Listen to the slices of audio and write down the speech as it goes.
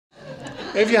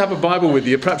If you have a Bible with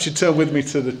you, perhaps you turn with me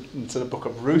to the book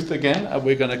of Ruth again, and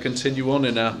we're going to continue on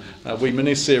in our wee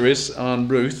mini-series on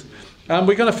Ruth. And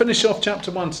we're going to finish off chapter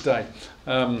 1 today.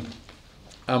 And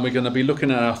we're going to be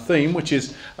looking at our theme, which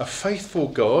is a faithful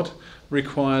God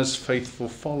requires faithful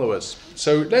followers.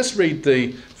 So let's read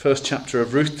the first chapter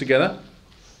of Ruth together.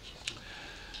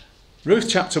 Ruth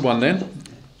chapter 1 then.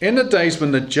 In the days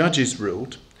when the judges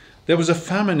ruled, there was a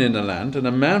famine in the land, and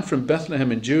a man from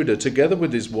Bethlehem in Judah, together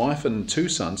with his wife and 2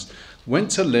 sons,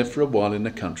 went to live for a while in the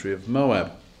country of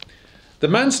Moab. The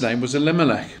man's name was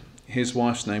Elimelech, his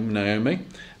wife's name Naomi,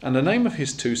 and the name of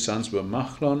his 2 sons were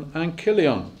Mahlon and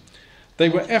Chilion. They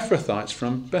were Ephrathites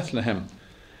from Bethlehem,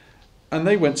 and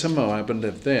they went to Moab and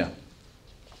lived there.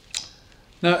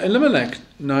 Now Elimelech,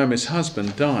 Naomi's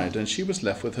husband, died, and she was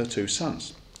left with her 2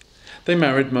 sons. They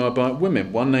married Moabite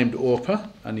women, one named Orpah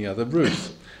and the other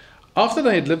Ruth. After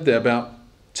they had lived there about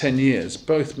 10 years,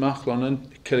 both Mahlon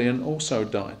and Chilion also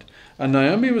died, and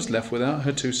Naomi was left without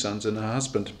her 2 sons and her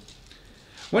husband.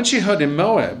 When she heard in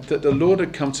Moab that the Lord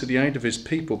had come to the aid of his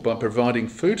people by providing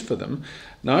food for them,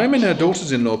 Naomi and her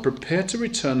daughters-in-law prepared to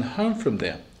return home from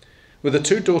there. With her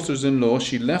 2 daughters-in-law,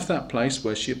 she left that place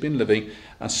where she had been living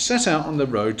and set out on the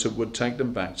road that would take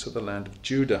them back to the land of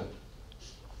Judah.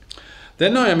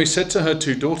 Then Naomi said to her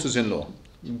 2 daughters-in-law,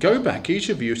 "Go back, each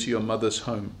of you, to your mother's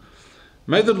home.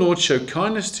 May the Lord show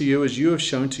kindness to you as you have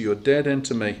shown to your dead and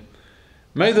to me.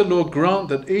 May the Lord grant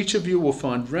that each of you will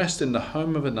find rest in the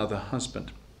home of another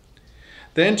husband."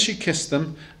 Then she kissed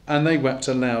them, and they wept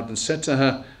aloud and said to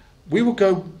her, "We will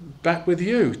go back with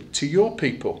you to your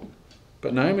people."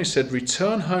 But Naomi said,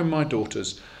 "Return home, my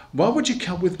daughters. Why would you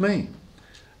come with me?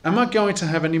 Am I going to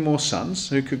have any more sons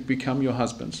who could become your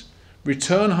husbands?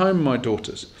 Return home, my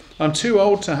daughters. I'm too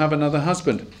old to have another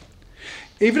husband.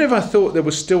 Even if I thought there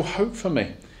was still hope for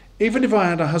me, even if I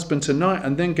had a husband tonight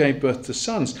and then gave birth to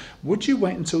sons, would you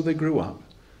wait until they grew up?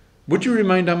 Would you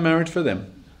remain unmarried for them?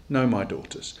 No, my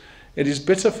daughters. It is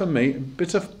more bitter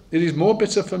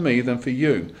for me than for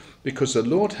you, because the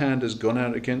Lord's hand has gone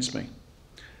out against me."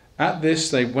 At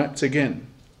this they wept again.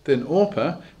 Then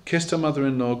Orpah kissed her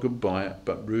mother-in-law goodbye,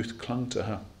 but Ruth clung to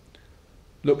her.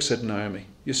 "Look," said Naomi,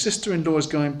 "your sister-in-law is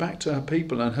going back to her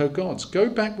people and her gods. Go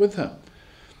back with her."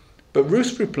 But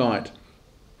Ruth replied,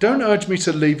 "Don't urge me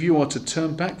to leave you or to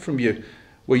turn back from you.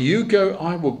 Where you go,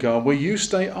 I will go. Where you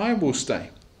stay, I will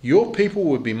stay. Your people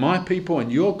will be my people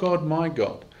and your God, my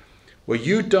God. Where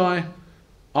you die,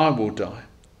 I will die,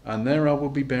 and there I will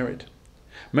be buried.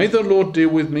 May the Lord deal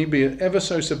with me be ever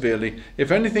so severely,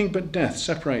 if anything but death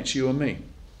separates you and me."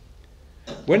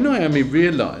 When Naomi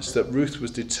realized that Ruth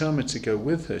was determined to go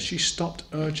with her, she stopped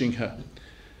urging her.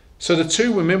 So the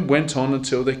 2 women went on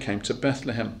until they came to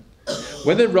Bethlehem.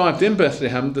 When they arrived in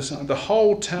Bethlehem, the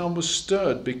whole town was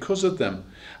stirred because of them,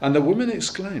 and the women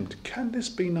exclaimed, "Can this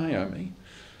be Naomi?"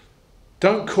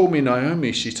 "Don't call me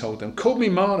Naomi," she told them. "Call me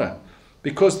Mara,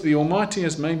 because the Almighty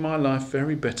has made my life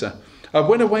very bitter. I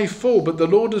went away full, but the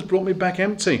Lord has brought me back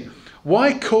empty.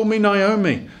 Why call me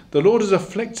Naomi? The Lord has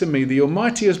afflicted me. The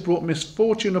Almighty has brought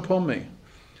misfortune upon me."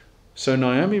 So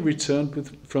Naomi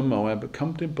returned from Moab,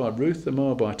 accompanied by Ruth the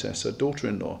Moabitess, her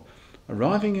daughter-in-law,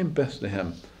 arriving in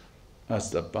Bethlehem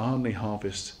as the barley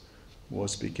harvest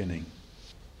was beginning.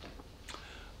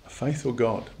 A faithful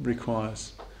God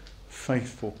requires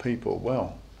faithful people.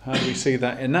 Well, how do we see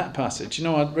that in that passage? You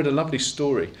know, I read a lovely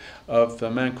story of a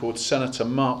man called Senator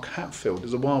Mark Hatfield. It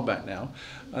was a while back now,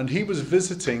 and he was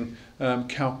visiting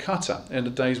Calcutta in the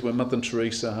days when Mother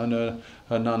Teresa and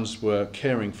her nuns were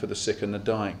caring for the sick and the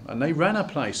dying, and they ran a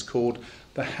place called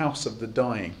the House of the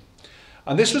Dying.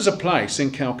 And this was a place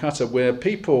in Calcutta where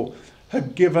people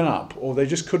had given up, or they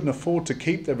just couldn't afford to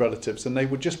keep their relatives, and they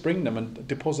would just bring them and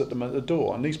deposit them at the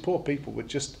door, and these poor people would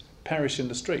just perish in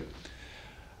the street.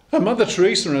 And Mother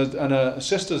Teresa and her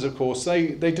sisters, of course,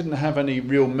 they didn't have any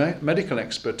real medical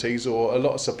expertise or a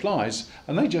lot of supplies,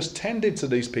 and they just tended to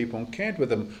these people and cared for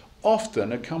them,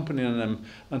 often accompanying them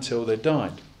until they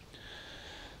died.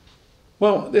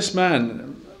 Well, this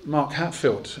man, Mark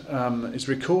Hatfield, is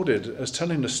recorded as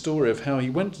telling the story of how he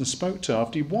went and spoke to her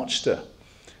after he watched her.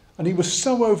 And he was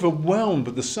so overwhelmed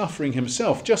with the suffering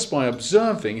himself, just by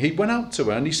observing, he went up to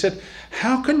her and he said,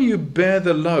 "How can you bear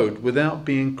the load without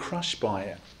being crushed by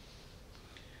it?"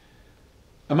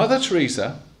 And Mother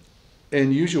Teresa,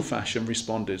 in usual fashion,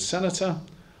 responded, "Senator,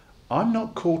 I'm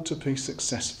not called to be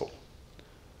successful.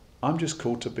 I'm just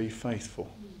called to be faithful."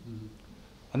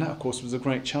 And that, of course, was a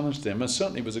great challenge to him, and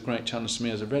certainly was a great challenge to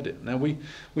me as I read it. Now,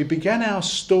 we began our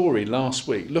story last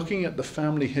week looking at the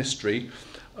family history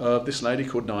of this lady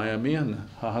called Naomi and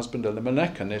her husband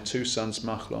Elimelech and their 2 sons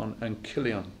Mahlon and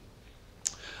Chilion.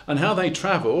 And how they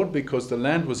travelled, because the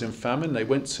land was in famine, they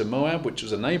went to Moab, which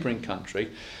was a neighbouring country,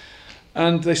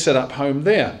 and they set up home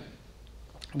there.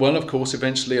 Well, of course,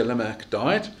 eventually Elimelech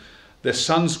died. Their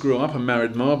sons grew up and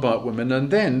married Moabite women, and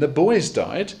then the boys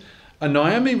died, and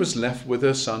Naomi was left with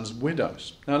her sons'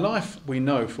 widows. Now, life, we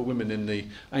know, for women in the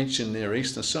ancient Near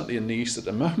East, and certainly in the East at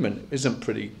the moment, isn't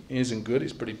good.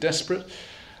 It's pretty desperate.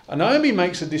 And Naomi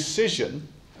makes a decision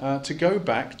to go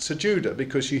back to Judah,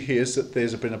 because she hears that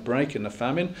there's been a break in the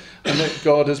famine, and that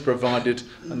God has provided,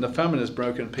 and the famine has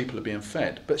broken, and people are being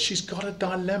fed. But she's got a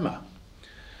dilemma,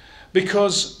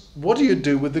 because what do you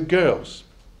do with the girls?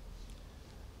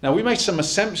 Now, we made some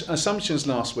assumptions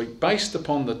last week based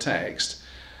upon the text.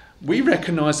 We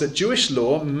recognise that Jewish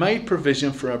law made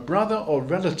provision for a brother or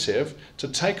relative to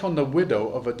take on the widow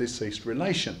of a deceased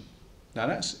relation. Now,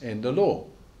 that's in the law.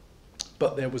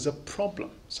 But there was a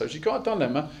problem. So she's got a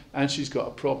dilemma and she's got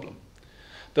a problem.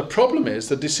 The problem is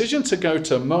the decision to go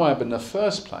to Moab in the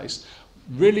first place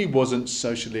really wasn't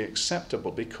socially acceptable,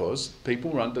 because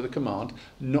people were under the command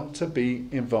not to be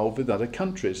involved with other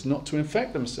countries, not to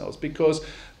infect themselves, because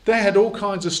they had all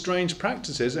kinds of strange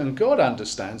practices, and God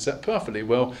understands that perfectly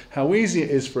well, how easy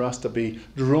it is for us to be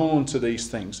drawn to these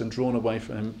things and drawn away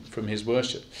from his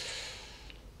worship.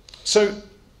 So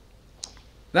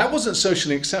that wasn't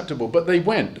socially acceptable, but they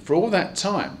went for all that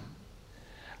time.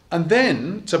 And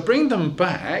then to bring them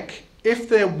back, if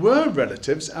there were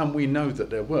relatives, and we know that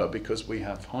there were because we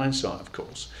have hindsight, of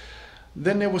course,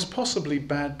 then there was possibly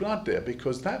bad blood there,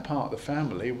 because that part of the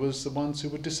family was the ones who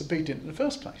were disobedient in the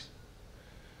first place.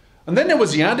 And then there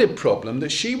was the added problem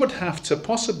that she would have to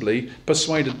possibly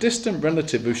persuade a distant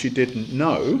relative who she didn't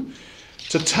know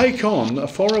to take on a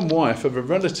foreign wife of a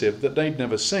relative that they'd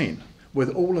never seen, with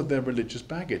all of their religious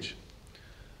baggage.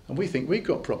 And we think we've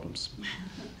got problems.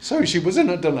 So she was in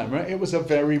a dilemma. It was a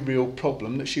very real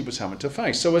problem that she was having to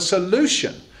face. So a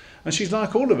solution, and she's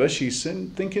like all of us, she's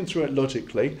thinking through it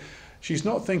logically. She's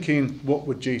not thinking, what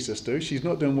would Jesus do? She's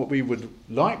not doing what we would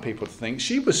like people to think.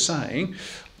 She was saying,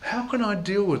 how can I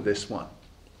deal with this one?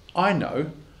 I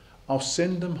know, I'll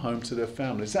send them home to their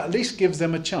families. That at least gives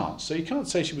them a chance. So you can't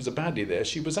say she was a baddie there.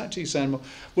 She was actually saying,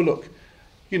 well, look,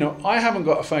 I haven't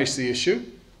got to face the issue,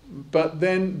 but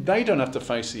then they don't have to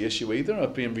face the issue either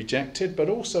of being rejected, but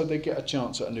also they get a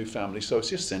chance at a new family, so it's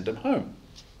just send them home.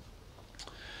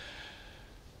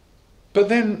 But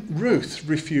then Ruth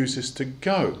refuses to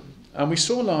go. And we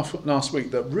saw last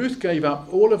week that Ruth gave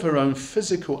up all of her own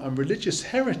physical and religious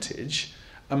heritage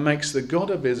and makes the God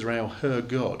of Israel her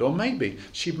God. Or maybe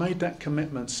she made that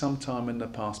commitment sometime in the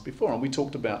past before. And we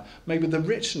talked about maybe the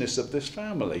richness of this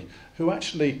family, who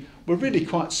actually were really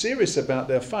quite serious about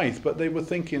their faith, but they were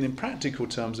thinking in practical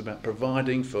terms about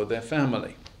providing for their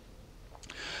family.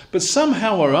 But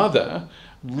somehow or other,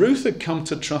 Ruth had come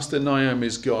to trust in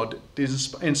Naomi's God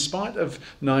in spite of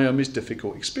Naomi's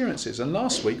difficult experiences. And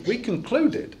last week we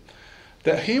concluded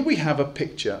that here we have a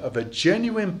picture of a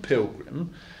genuine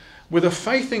pilgrim with a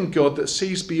faith in God that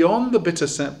sees beyond the bitter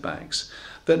setbacks,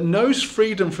 that knows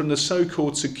freedom from the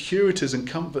so-called securities and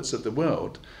comforts of the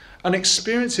world, and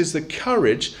experiences the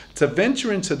courage to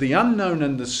venture into the unknown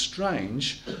and the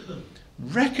strange,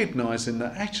 recognizing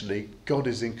that actually God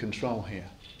is in control here.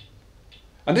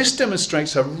 And this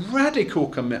demonstrates a radical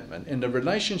commitment in the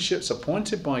relationships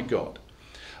appointed by God.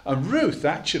 And Ruth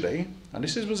actually, and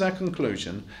this was our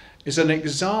conclusion, is an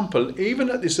example even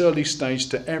at this early stage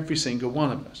to every single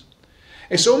one of us.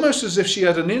 It's almost as if she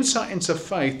had an insight into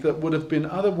faith that would have been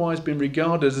otherwise been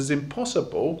regarded as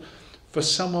impossible for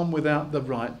someone without the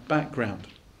right background.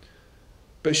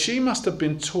 But she must have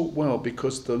been taught well,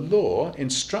 because the law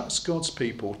instructs God's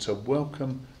people to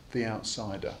welcome the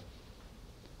outsider.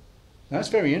 That's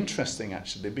very interesting,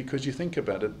 actually, because you think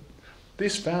about it.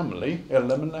 This family,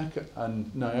 Elimelech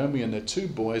and Naomi and their two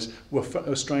boys,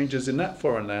 were strangers in that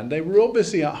foreign land. They were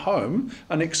obviously at home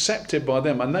and accepted by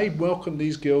them, and they welcomed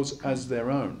these girls as their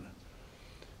own.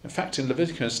 In fact, in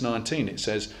Leviticus 19 it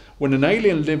says, when an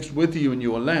alien lives with you in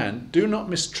your land, do not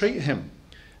mistreat him.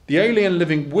 The alien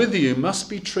living with you must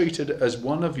be treated as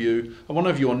one of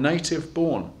your native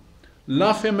born.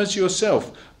 Love him as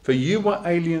yourself, for you were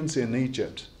aliens in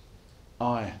Egypt.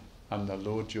 I am the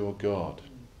Lord your God.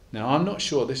 Now, I'm not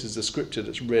sure this is the scripture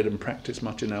that's read and practiced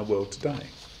much in our world today.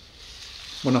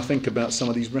 When I think about some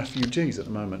of these refugees at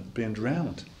the moment being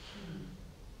drowned.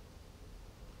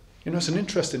 It's an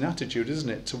interesting attitude, isn't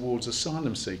it, towards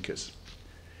asylum seekers.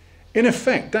 In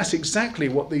effect, that's exactly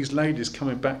what these ladies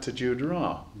coming back to Judah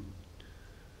are.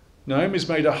 Naomi's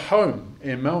made a home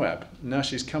in Moab. Now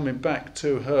she's coming back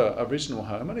to her original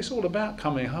home, and it's all about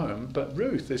coming home, but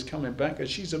Ruth is coming back, and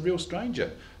she's a real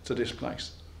stranger to this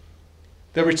place.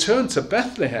 Their return to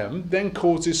Bethlehem then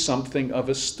causes something of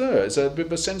a stir. It's a bit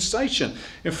of a sensation.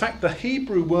 In fact, the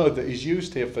Hebrew word that is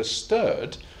used here for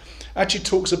stirred actually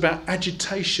talks about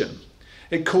agitation.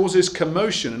 It causes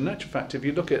commotion. In actual fact, if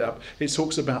you look it up, it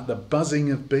talks about the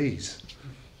buzzing of bees.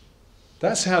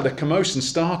 That's how the commotion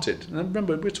started. And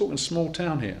remember, we're talking small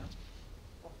town here.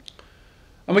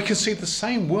 And we can see the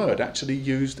same word actually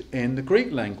used in the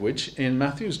Greek language in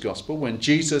Matthew's Gospel. When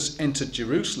Jesus entered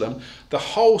Jerusalem, the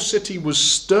whole city was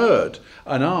stirred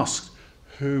and asked,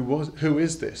 who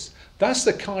is this? That's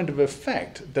the kind of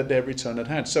effect that their return had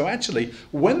had. So actually,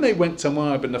 when they went to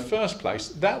Moab in the first place,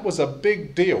 that was a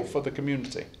big deal for the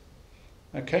community.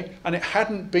 Okay? And it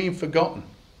hadn't been forgotten.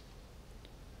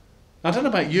 I don't know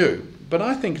about you, but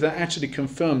I think that actually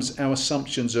confirms our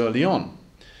assumptions early on.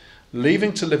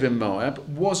 Leaving to live in Moab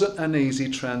wasn't an easy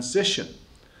transition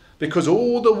because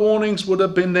all the warnings would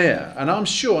have been there. And I'm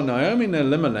sure Naomi and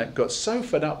Elimelech got so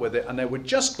fed up with it and they were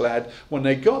just glad when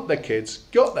they got their kids,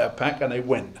 got their pack and they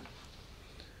went.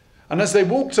 And as they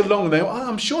walked along,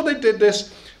 I'm sure they did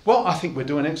this. Well, I think we're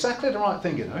doing exactly the right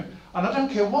thing, And I don't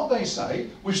care what they say,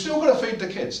 we've still got to feed the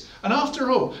kids. And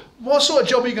after all, what sort of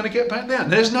job are you going to get back there?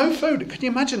 And there's no food. Can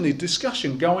you imagine the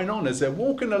discussion going on as they're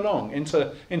walking along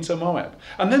into Moab?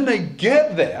 And then they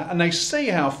get there and they see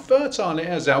how fertile it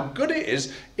is, how good it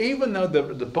is, even though they're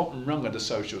at the bottom rung of the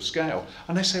social scale.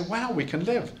 And they say, wow, we can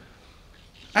live.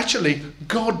 Actually,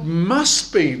 God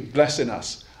must be blessing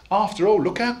us. After all,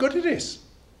 look how good it is.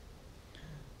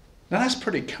 Now that's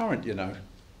pretty current,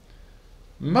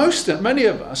 Many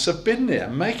of us have been there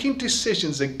making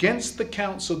decisions against the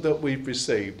counsel that we've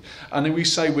received. And then we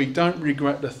say we don't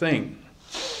regret a thing.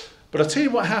 But I'll tell you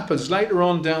what happens later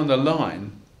on down the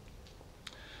line.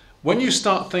 When you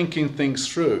start thinking things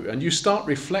through and you start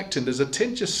reflecting, there's a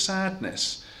tinge of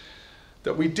sadness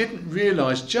that we didn't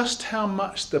realise just how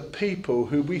much the people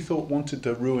who we thought wanted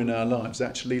to ruin our lives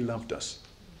actually loved us.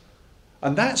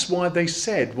 And that's why they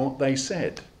said what they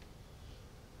said.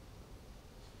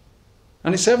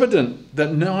 And it's evident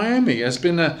that Naomi has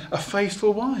been a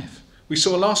faithful wife. We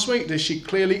saw last week that she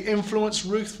clearly influenced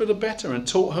Ruth for the better and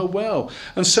taught her well.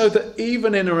 And so that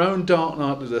even in her own dark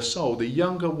night of the soul, the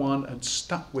younger one had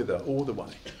stuck with her all the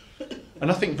way. And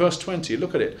I think verse 20,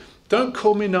 look at it. Don't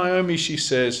call me Naomi, she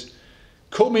says.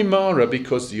 Call me Mara,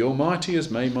 because the Almighty has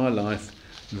made my life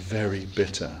very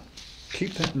bitter.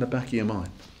 Keep that in the back of your mind.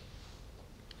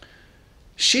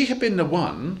 She had been the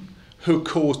one who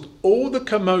caused all the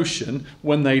commotion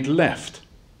when they'd left.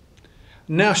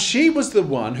 Now she was the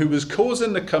one who was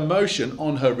causing the commotion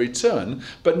on her return,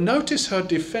 but notice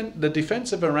the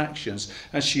defense of her actions,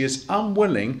 as she is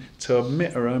unwilling to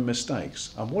admit her own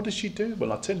mistakes. And what does she do?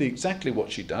 Well, I'll tell you exactly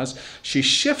what she does. She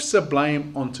shifts the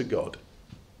blame onto God.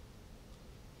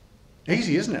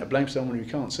 Easy, isn't it, to blame someone you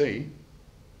can't see?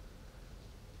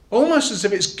 Almost as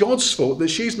if it's God's fault that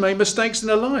she's made mistakes in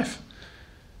her life.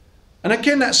 And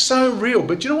again, that's so real.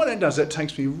 But do you know what it does? It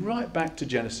takes me right back to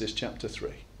Genesis chapter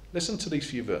 3. Listen to these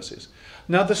few verses.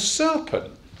 Now the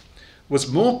serpent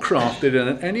was more crafty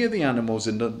than any of the animals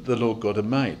the Lord God had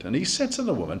made. And he said to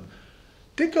the woman,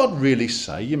 did God really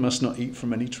say you must not eat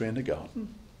from any tree in the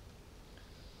garden?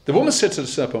 The woman said to the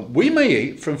serpent, we may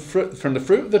eat from the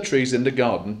fruit of the trees in the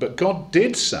garden, but God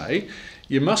did say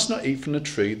you must not eat from the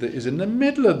tree that is in the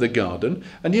middle of the garden,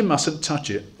 and you mustn't touch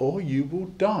it, or you will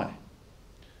die.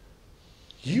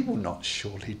 You will not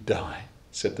surely die,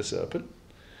 said the serpent.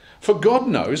 For God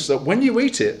knows that when you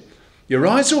eat it, your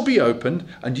eyes will be opened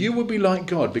and you will be like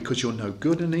God, because you'll know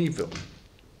good and evil.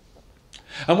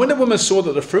 And when the woman saw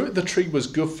that the fruit of the tree was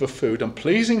good for food and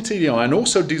pleasing to the eye and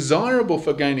also desirable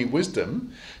for gaining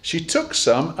wisdom, she took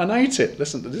some and ate it.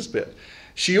 Listen to this bit.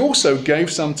 She also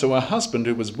gave some to her husband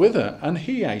who was with her, and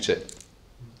he ate it.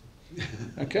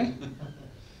 Okay?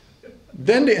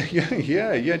 Then,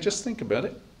 just think about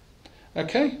it.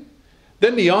 Okay?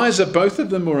 Then the eyes of both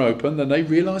of them were opened, and they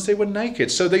realized they were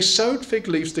naked. So they sewed fig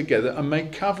leaves together and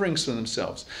made coverings for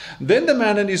themselves. Then the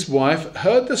man and his wife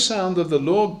heard the sound of the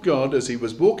Lord God as he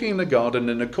was walking in the garden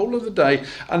in the cool of the day,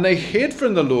 and they hid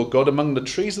from the Lord God among the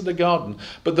trees of the garden.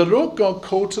 But the Lord God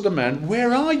called to the man,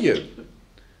 where are you?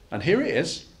 And here it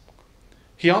is.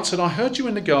 He answered, I heard you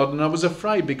in the garden, and I was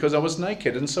afraid because I was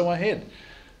naked, and so I hid.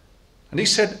 And he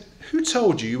said, who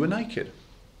told you you were naked?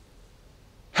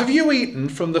 Have you eaten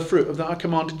from the fruit that I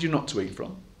commanded you not to eat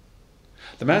from?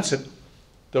 The man said,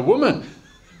 the woman,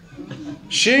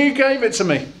 she gave it to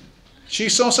me. She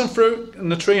saw some fruit in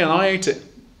the tree and I ate it.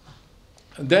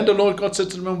 And then the Lord God said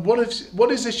to the woman,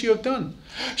 what is this you have done?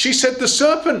 She said, the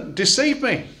serpent deceived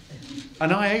me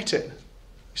and I ate it.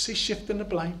 You see, shifting the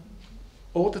blame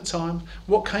all the time.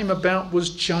 What came about was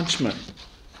judgment.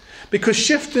 Because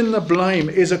shifting the blame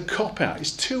is a cop-out.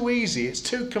 It's too easy. It's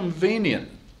too convenient.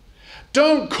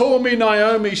 Don't call me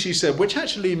Naomi, she said, which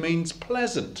actually means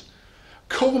pleasant.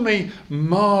 Call me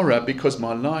Mara, because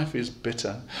my life is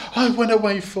bitter. I went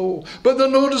away full, but the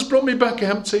Lord has brought me back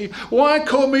empty. Why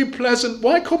call me pleasant?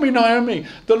 Why call me Naomi?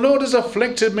 The Lord has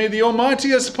afflicted me. The Almighty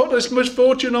has put this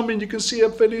misfortune on me. And you can see her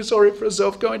feeling sorry for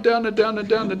herself, going down and down and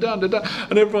down and down and down.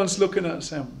 And everyone's looking at her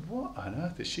saying, what on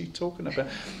earth is she talking about?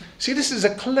 See, this is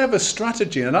a clever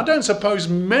strategy. And I don't suppose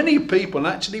many people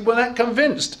actually were that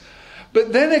convinced.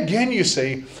 But then again, you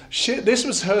see, this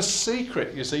was her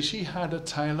secret. You see, she had a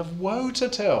tale of woe to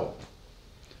tell.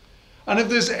 And if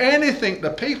there's anything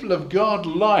the people of God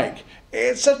like,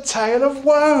 it's a tale of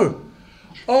woe.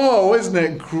 Oh, isn't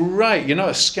it great? You know,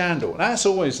 a scandal. That's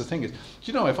always the thing.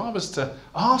 You know, if I was to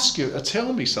ask you to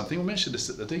tell me something, we mentioned this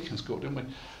at the Deacon's Court, didn't we?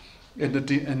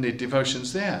 In the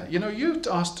devotions there. You know, you're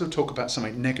asked to talk about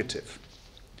something negative.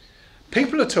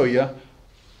 People will tell you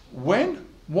when,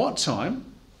 what time,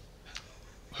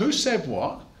 who said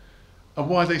what, and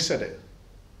why they said it.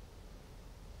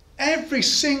 Every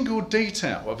single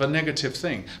detail of a negative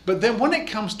thing. But then when it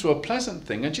comes to a pleasant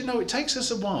thing, and you know, it takes us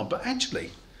a while, but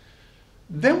actually,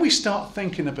 then we start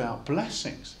thinking about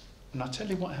blessings. And I tell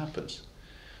you what happens.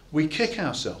 We kick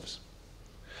ourselves.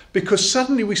 Because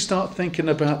suddenly we start thinking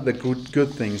about the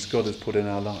good things God has put in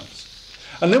our lives.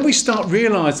 And then we start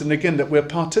realizing again that we're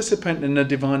participating in the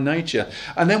divine nature.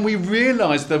 And then we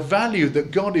realize the value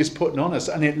that God is putting on us,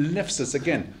 and it lifts us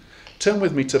again. Turn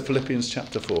with me to Philippians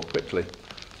chapter 4 quickly.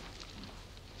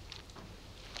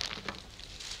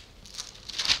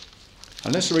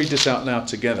 And let's read this out loud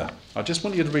together. I just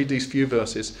want you to read these few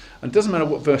verses. And it doesn't matter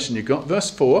what version you got. Verse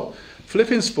 4,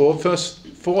 Philippians 4, verse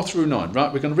 4 through 9.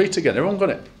 Right, we're going to read together. Everyone got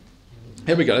it?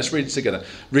 Here we go, let's read it together.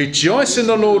 Rejoice in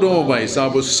the Lord always. I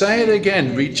will say it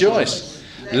again, rejoice.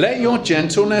 Let your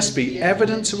gentleness be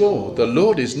evident to all. The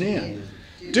Lord is near.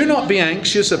 Do not be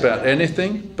anxious about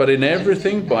anything, but in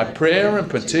everything, by prayer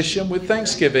and petition with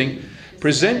thanksgiving,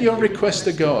 present your request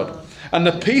to God. And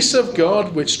the peace of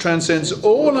God, which transcends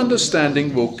all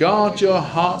understanding, will guard your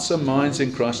hearts and minds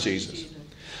in Christ Jesus.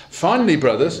 Finally,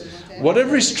 brothers,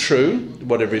 whatever is true,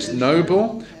 whatever is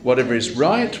noble, whatever is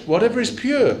right, whatever is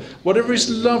pure, whatever is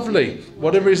lovely,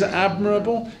 whatever is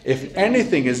admirable, if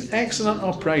anything is excellent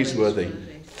or praiseworthy,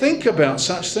 think about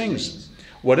such things.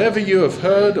 Whatever you have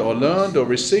heard or learned or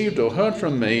received or heard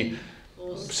from me,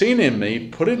 seen in me,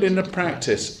 put it into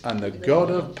practice, and the God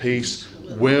of peace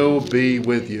will be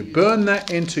with you. Burn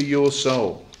that into your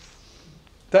soul.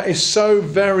 That is so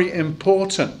very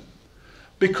important.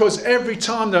 Because every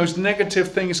time those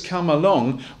negative things come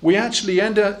along, we actually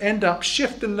end up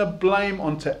shifting the blame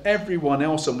onto everyone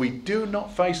else, and we do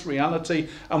not face reality,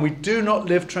 and we do not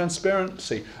live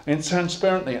transparently. And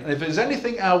if there's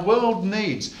anything our world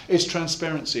needs, it's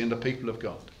transparency in the people of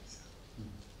God.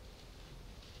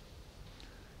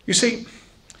 You see,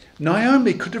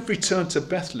 Naomi could have returned to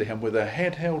Bethlehem with her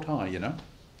head held high, you know.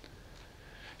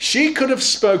 She could have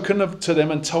spoken to them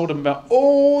and told them about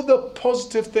all the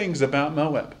positive things about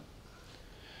Moab.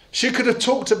 She could have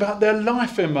talked about their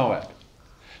life in Moab.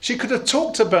 She could have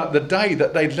talked about the day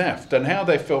that they left and how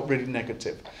they felt really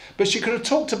negative. But she could have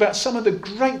talked about some of the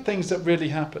great things that really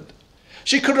happened.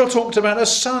 She could have talked about her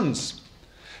sons.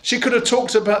 She could have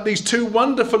talked about these two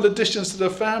wonderful additions to the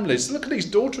families. Look at these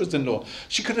daughters-in-law.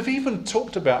 She could have even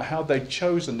talked about how they'd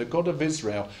chosen the God of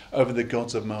Israel over the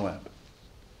gods of Moab.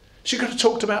 She could have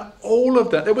talked about all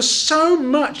of that. There was so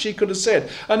much she could have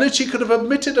said. And then she could have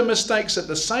admitted her mistakes at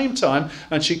the same time,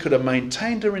 and she could have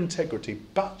maintained her integrity.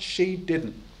 But she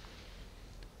didn't.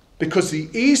 Because the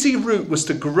easy route was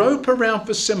to grope around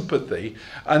for sympathy,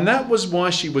 and that was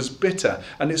why she was bitter.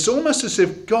 And it's almost as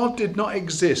if God did not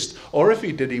exist, or if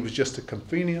he did, he was just a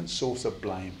convenient source of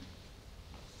blame.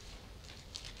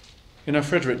 You know,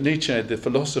 Friedrich Nietzsche, the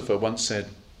philosopher, once said,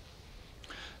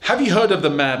 "Have you heard of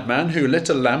the madman who lit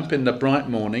a lamp in the bright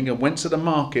morning and went to the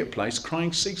marketplace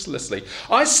crying ceaselessly,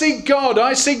 'I see God,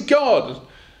 I see God'?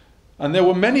 And there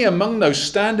were many among those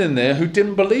standing there who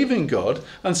didn't believe in God,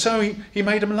 and so he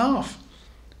made them laugh.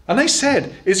 And they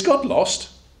said, 'Is God lost?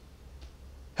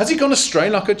 Has he gone astray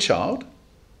like a child?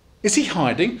 Is he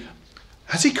hiding?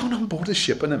 Has he gone on board a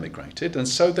ship and emigrated?' And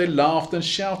so they laughed and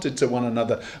shouted to one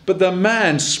another. But the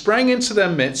man sprang into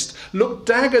their midst, looked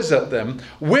daggers at them.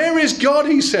 'Where is God?'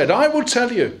 he said. 'I will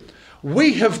tell you.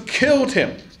 We have killed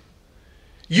him.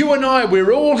 You and I,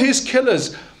 we're all his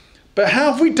killers. But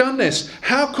how have we done this?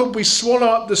 How could we swallow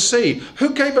up the sea?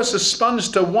 Who gave us a sponge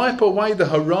to wipe away the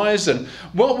horizon?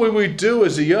 What will we do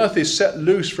as the earth is set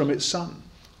loose from its sun?'"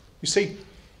 You see,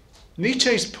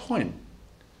 Nietzsche's point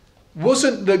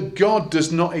wasn't that God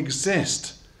does not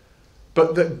exist,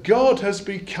 but that God has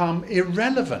become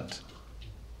irrelevant.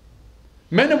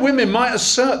 Men and women might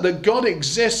assert that God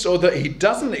exists or that he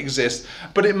doesn't exist,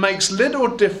 but it makes little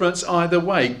difference either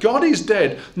way. God is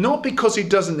dead, not because he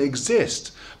doesn't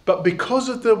exist, but because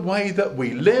of the way that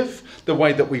we live, the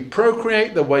way that we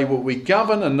procreate, the way that we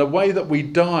govern, and the way that we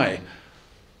die.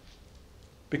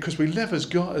 Because we live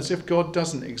as if God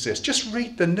doesn't exist. Just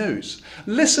read the news.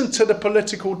 Listen to the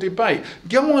political debate.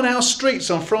 Go on our streets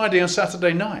on Friday and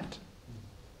Saturday night.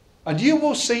 And you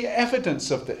will see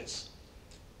evidence of this.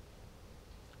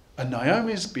 And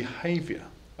Naomi's behaviour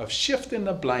of shifting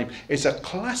the blame is a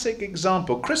classic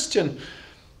example. Christian,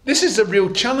 this is a real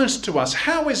challenge to us.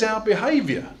 How is our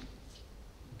behaviour?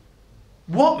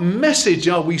 What message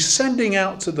are we sending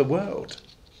out to the world?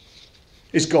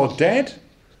 Is God dead?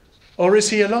 Or is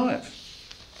he alive?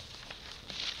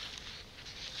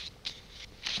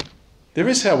 There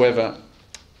is, however,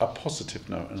 a positive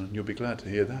note, and you'll be glad to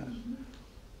hear that.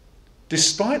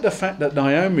 Despite the fact that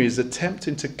Naomi is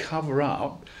attempting to cover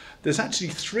up, there's actually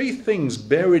 3 things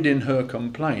buried in her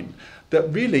complaint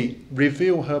that really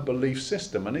reveal her belief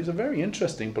system. And it's a very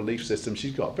interesting belief system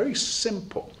she's got, very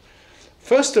simple.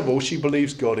 First of all, she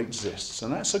believes God exists,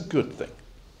 and that's a good thing,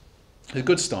 a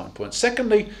good starting point.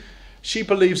 Secondly, she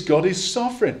believes God is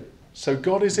sovereign, so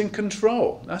God is in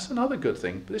control. That's another good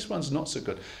thing, but this one's not so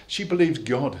good. She believes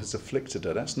God has afflicted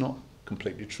her. That's not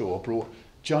completely true, or brought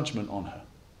judgment on her.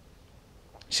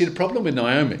 See, the problem with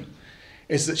Naomi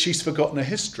is that she's forgotten her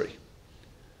history.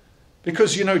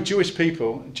 Because, you know, Jewish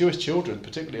people, Jewish children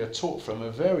particularly, are taught from a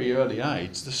very early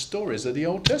age the stories of the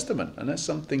Old Testament. And that's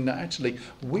something that actually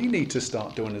we need to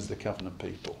start doing as the covenant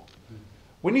people.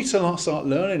 We need to start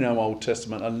learning our Old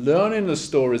Testament and learning the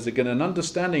stories again and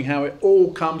understanding how it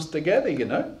all comes together, you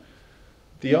know.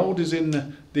 The old is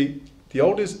in the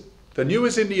new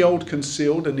is in the old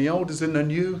concealed, and the old is in the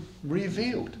new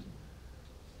revealed.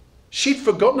 She'd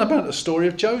forgotten about the story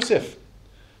of Joseph,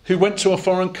 who went to a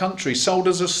foreign country, sold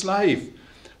as a slave,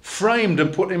 framed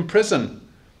and put in prison.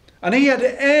 And he had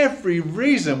every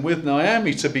reason with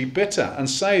Naomi to be bitter and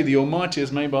say, the Almighty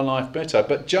has made my life better.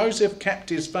 But Joseph kept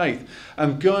his faith,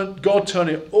 and God turned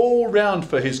it all round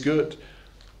for his good.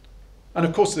 And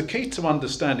of course, the key to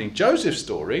understanding Joseph's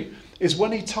story is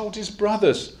when he told his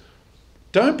brothers,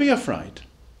 don't be afraid.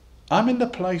 I'm in the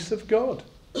place of God.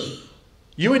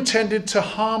 You intended to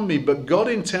harm me, but God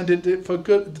intended it for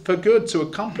good to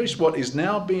accomplish what is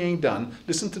now being done.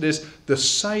 Listen to this, the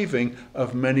saving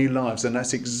of many lives. And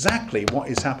that's exactly what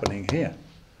is happening here.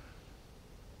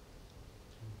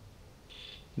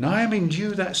 Naomi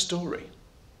knew that story.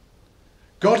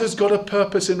 God has got a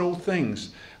purpose in all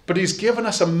things, but he's given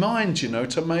us a mind, you know,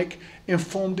 to make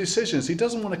informed decisions. He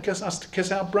doesn't want us to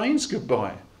kiss our brains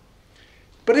goodbye.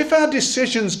 But if our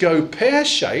decisions go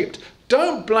pear-shaped,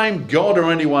 don't blame God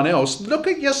or anyone else. Look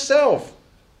at yourself.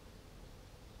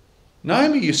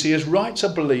 Naomi, you see, is right to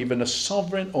believe in a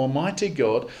sovereign, almighty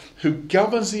God who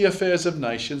governs the affairs of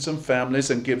nations and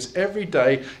families and gives every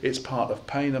day its part of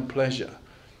pain and pleasure.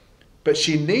 But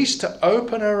she needs to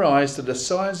open her eyes to the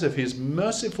signs of his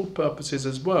merciful purposes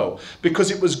as well, because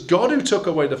it was God who took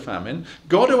away the famine,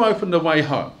 God who opened the way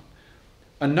home.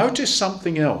 And notice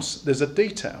something else. There's a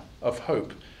detail of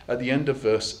hope at the end of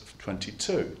verse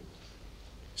 22.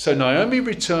 So Naomi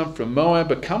returned from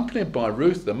Moab, accompanied by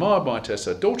Ruth the Moabitess,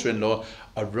 her daughter-in-law,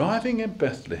 arriving in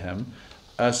Bethlehem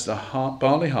as the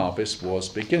barley harvest was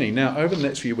beginning. Now, over the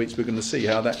next few weeks, we're going to see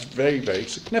how that's very, very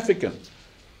significant.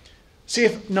 See,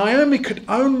 if Naomi could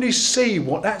only see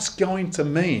what that's going to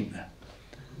mean.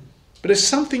 But there's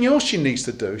something else she needs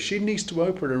to do. She needs to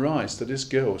open her eyes to this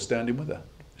girl standing with her.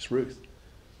 It's Ruth.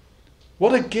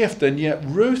 What a gift, and yet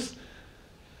Ruth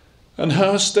and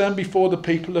her stand before the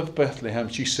people of Bethlehem.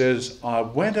 She says, I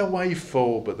went away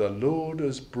full, but the Lord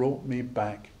has brought me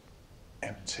back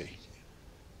empty.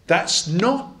 That's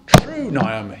not true,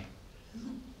 Naomi.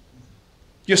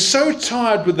 You're so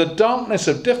tired with the darkness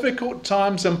of difficult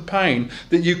times and pain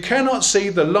that you cannot see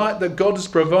the light that God has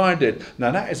provided.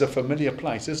 Now that is a familiar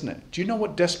place, isn't it? Do you know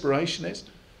what desperation is?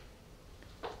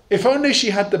 If only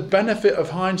she had the benefit of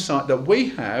hindsight that we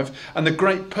have and the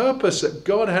great purpose that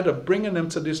God had of bringing them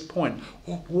to this point.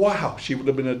 Wow, she would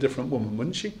have been a different woman,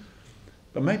 wouldn't she?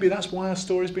 But maybe that's why her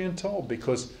story is being told,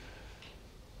 because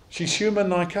she's human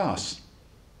like us.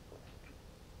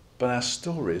 But our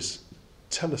stories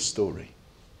tell a story.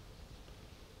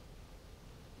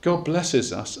 God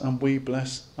blesses us and we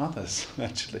bless others,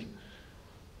 actually.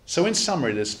 So in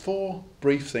summary, there's 4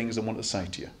 brief things I want to say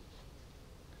to you.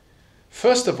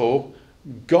 First of all,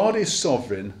 God is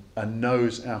sovereign and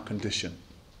knows our condition.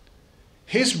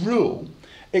 His rule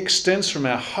extends from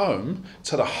our home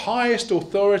to the highest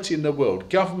authority in the world,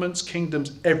 governments,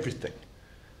 kingdoms, everything.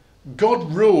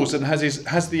 God rules and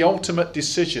has the ultimate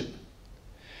decision.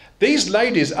 These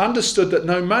ladies understood that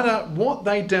no matter what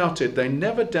they doubted, they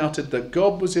never doubted that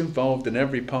God was involved in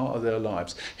every part of their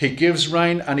lives. He gives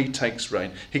rain and he takes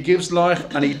rain. He gives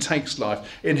life and he takes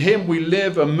life. In him we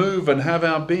live and move and have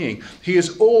our being. He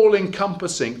is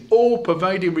all-encompassing,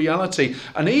 all-pervading reality.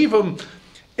 And even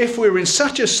if we're in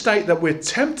such a state that we're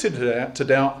tempted to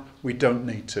doubt, we don't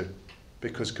need to,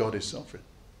 because God is sovereign.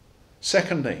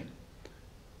 Secondly,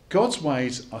 God's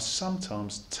ways are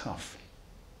sometimes tough.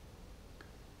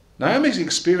 Naomi's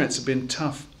experience had been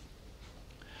tough.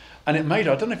 And it made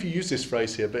her, I don't know if you use this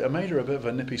phrase here, but it made her a bit of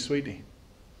a nippy sweetie.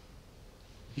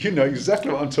 You know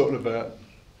exactly what I'm talking about.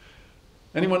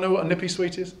 Anyone know what a nippy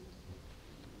sweet is?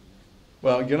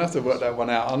 Well, you're going to have to work that one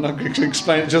out. I'm not going to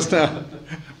explain it just now.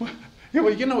 Yeah,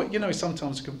 well, you know,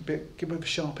 sometimes give a bit of a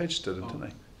sharp edge to them, don't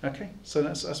they? Okay, so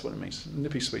that's what it means.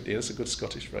 Nippy sweetie, that's a good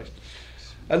Scottish phrase.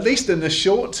 At least in the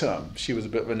short term, she was a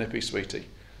bit of a nippy sweetie.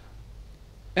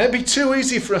 It'd be too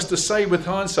easy for us to say with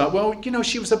hindsight, well, you know,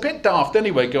 she was a bit daft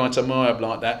anyway going to Moab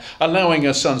like that, allowing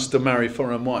her sons to marry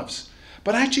foreign wives.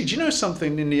 But actually, do you know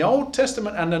something? In the Old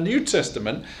Testament and the New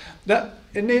Testament, that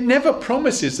it never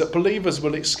promises that believers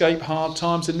will escape hard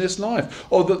times in this life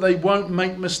or that they won't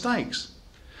make mistakes.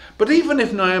 But even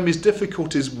if Naomi's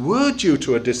difficulties were due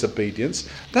to her disobedience,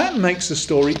 that makes the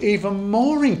story even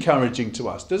more encouraging to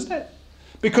us, doesn't it?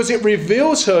 Because it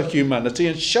reveals her humanity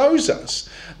and shows us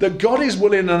that God is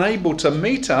willing and able to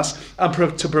meet us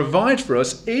and to provide for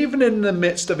us even in the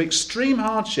midst of extreme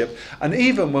hardship and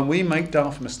even when we make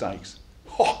daft mistakes.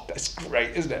 Oh, that's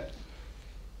great, isn't it?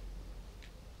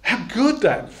 How good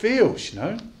that feels, you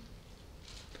know.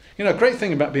 You know, a great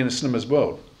thing about being a Slimmers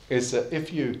World is that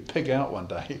if you pig out one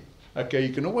day, okay,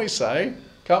 you can always say,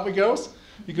 can't we girls?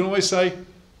 You can always say,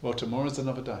 well, tomorrow's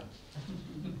another day.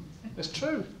 It's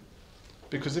true.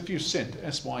 Because if you've sinned,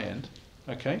 S-Y-N,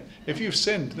 okay? If you've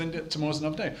sinned, then tomorrow's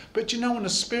another day. But you know, on a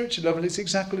spiritual level, it's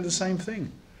exactly the same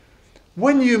thing.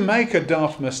 When you make a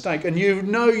daft mistake and you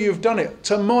know you've done it,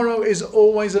 tomorrow is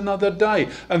always another day.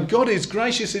 And God is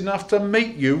gracious enough to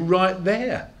meet you right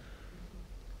there.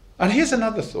 And here's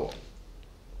another thought.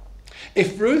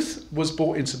 If Ruth was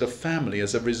brought into the family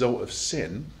as a result of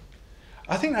sin,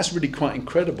 I think that's really quite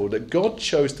incredible that God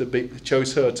chose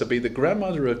her to be the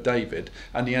grandmother of David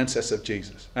and the ancestor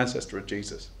of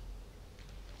Jesus.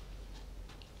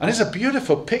 And it's a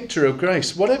beautiful picture of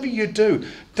grace. Whatever you do,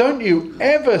 don't you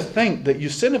ever think that your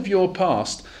sin of your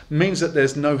past means that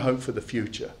there's no hope for the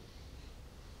future.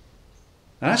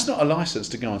 Now, that's not a license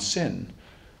to go and sin,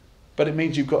 but it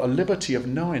means you've got a liberty of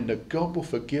knowing that God will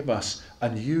forgive us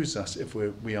and use us if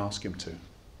we ask him to.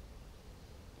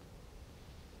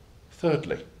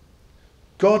 Thirdly,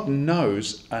 God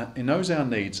knows our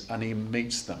needs and he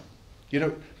meets them. You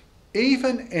know,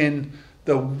 even in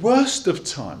the worst of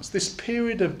times, this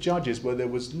period of Judges where there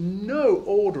was no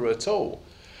order at all,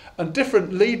 and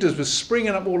different leaders were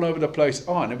springing up all over the place,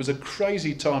 and it was a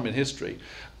crazy time in history,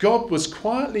 God was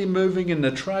quietly moving in the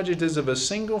tragedies of a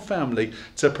single family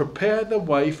to prepare the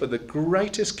way for the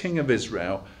greatest king of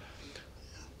Israel.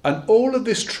 And all of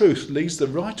this truth leads the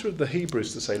writer of the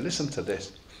Hebrews to say, listen to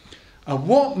this. And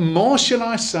what more shall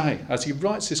I say as he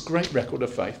writes this great record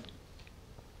of faith?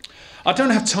 I don't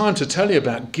have time to tell you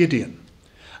about Gideon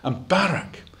and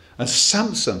Barak and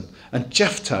Samson and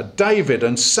Jephthah, David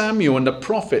and Samuel and the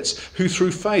prophets who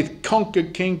through faith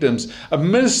conquered kingdoms,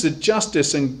 administered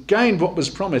justice and gained what was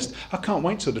promised. I can't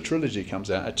wait till the trilogy comes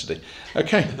out, actually.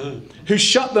 Okay. Who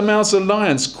shut the mouths of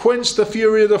lions, quenched the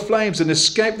fury of the flames and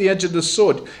escaped the edge of the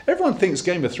sword. Everyone thinks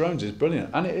Game of Thrones is brilliant,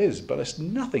 and it is, but it's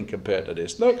nothing compared to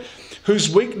this. Look,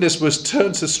 whose weakness was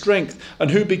turned to strength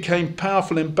and who became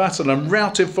powerful in battle and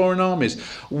routed foreign armies.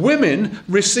 Women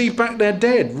received back their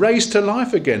dead, raised to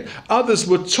life again. Others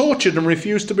were tortured and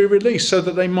refused to be released so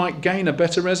that they might gain a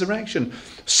better resurrection.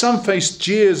 Some faced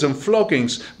jeers and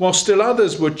floggings, while still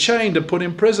others were chained and put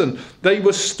in prison. They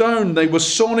were stoned, they were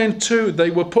sawn in two, they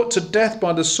were put to death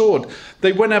by the sword.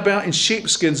 They went about in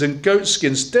sheepskins and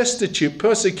goatskins, destitute,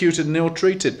 persecuted and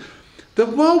ill-treated. The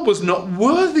world was not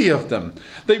worthy of them.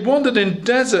 They wandered in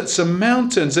deserts and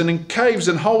mountains and in caves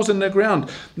and holes in the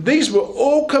ground. These were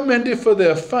all commended for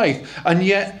their faith, and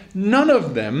yet none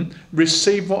of them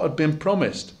received what had been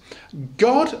promised.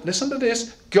 God, listen to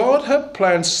this, God had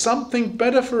planned something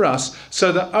better for us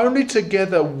so that only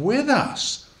together with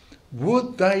us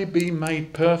would they be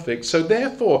made perfect. So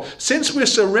therefore, since we're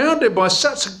surrounded by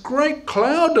such a great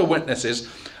cloud of witnesses,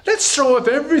 let's throw off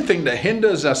everything that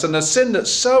hinders us and the sin that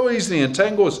so easily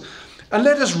entangles. And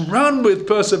let us run with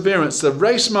perseverance the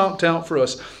race marked out for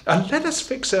us. And let us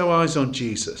fix our eyes on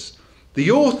Jesus,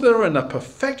 the author and the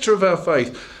perfecter of our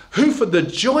faith, who for the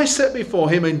joy set before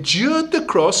him endured the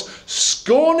cross,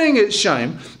 scorning its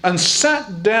shame, and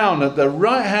sat down at the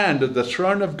right hand of the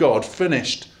throne of God.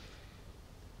 Finished.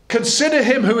 Consider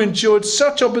him who endured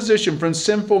such opposition from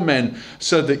sinful men,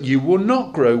 so that you will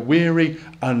not grow weary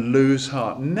and lose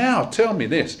heart. Now tell me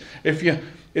this,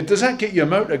 does that get your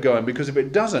motor going? Because if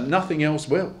it doesn't, nothing else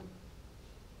will.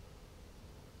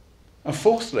 And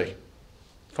fourthly,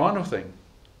 final thing,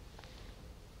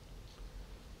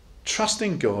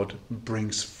 trusting God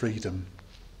brings freedom.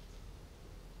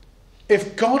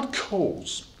 If God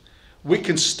calls, we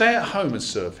can stay at home and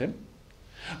serve him.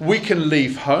 We can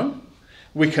leave home.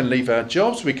 We can leave our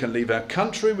jobs. We can leave our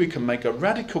country. We can make a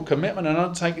radical commitment and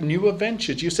undertake new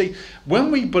adventures. You see,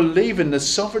 when we believe in the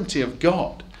sovereignty of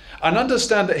God and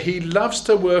understand that he loves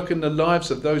to work in the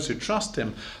lives of those who trust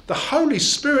him, the Holy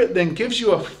Spirit then gives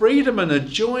you a freedom and a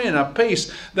joy and a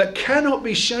peace that cannot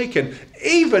be shaken,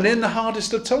 even in the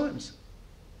hardest of times.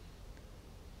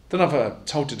 I don't know if I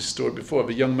told you this story before of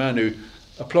a young man who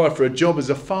applied for a job as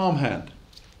a farmhand.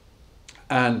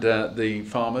 And the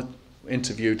farmer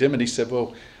interviewed him and he said,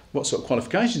 well, what sort of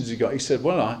qualifications have you got? He said,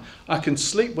 well, I can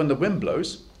sleep when the wind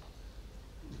blows.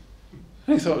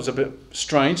 And he thought it was a bit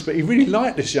strange, but he really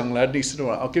liked this young lad. And he said, all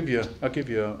right, I'll give you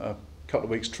a couple of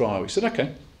weeks trial. He said,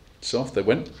 okay. So off they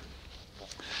went.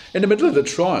 In the middle of the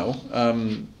trial,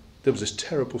 there was this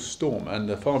terrible storm, and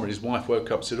the farmer and his wife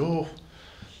woke up and said, oh,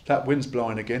 that wind's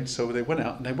blowing again. So they went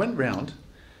out and they went round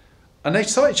and they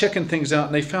started checking things out,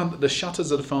 and they found that the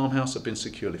shutters of the farmhouse had been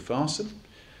securely fastened.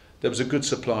 There was a good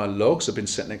supply of logs that had been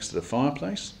set next to the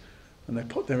fireplace, and they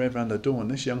put their head round the door, and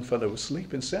this young fellow was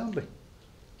sleeping soundly.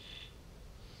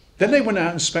 Then they went out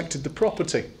and inspected the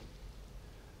property.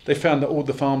 They found that all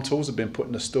the farm tools had been put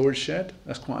in a storage shed.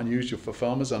 That's quite unusual for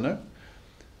farmers, I know.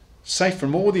 Safe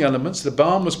from all the elements, the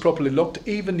barn was properly locked.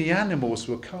 Even the animals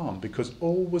were calm because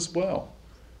all was well.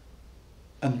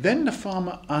 And then the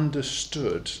farmer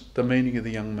understood the meaning of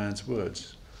the young man's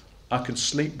words. I can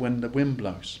sleep when the wind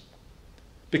blows.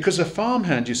 Because a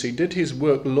farmhand, you see, did his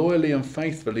work loyally and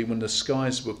faithfully when the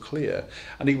skies were clear,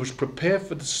 and he was prepared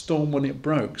for the storm when it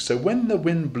broke. So when the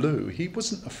wind blew, he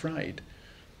wasn't afraid.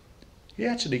 He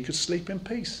actually could sleep in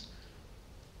peace.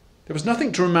 There was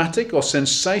nothing dramatic or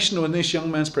sensational in this young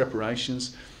man's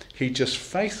preparations. He just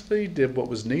faithfully did what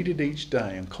was needed each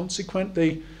day, and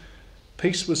consequently,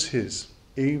 peace was his,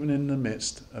 even in the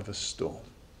midst of a storm.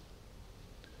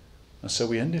 And so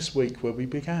we end this week where we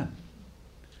began.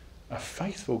 A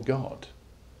faithful God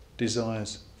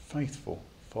desires faithful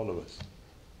followers.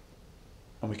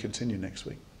 And we continue next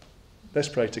week. Let's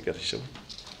pray together, shall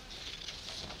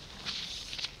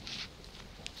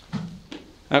we?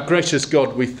 Our gracious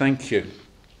God, we thank you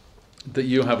that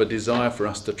you have a desire for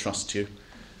us to trust you.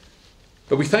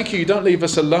 But we thank you don't leave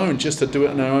us alone just to do it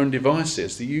on our own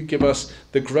devices, that you give us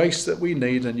the grace that we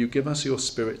need and you give us your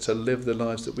Spirit to live the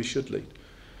lives that we should lead.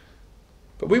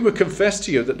 But we would confess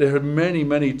to you that there are many,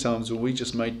 many times where we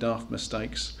just made daft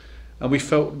mistakes and we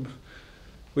felt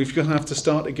we're going to have to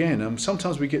start again. And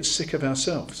sometimes we get sick of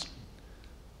ourselves.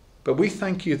 But we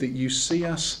thank you that you see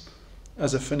us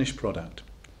as a finished product,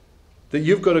 that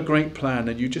you've got a great plan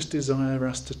and you just desire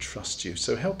us to trust you.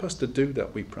 So help us to do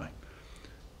that, we pray,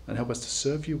 and help us to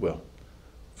serve you well.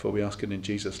 For we ask it in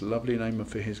Jesus' lovely name and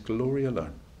for his glory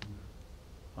alone.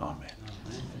 Amen.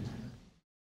 Amen.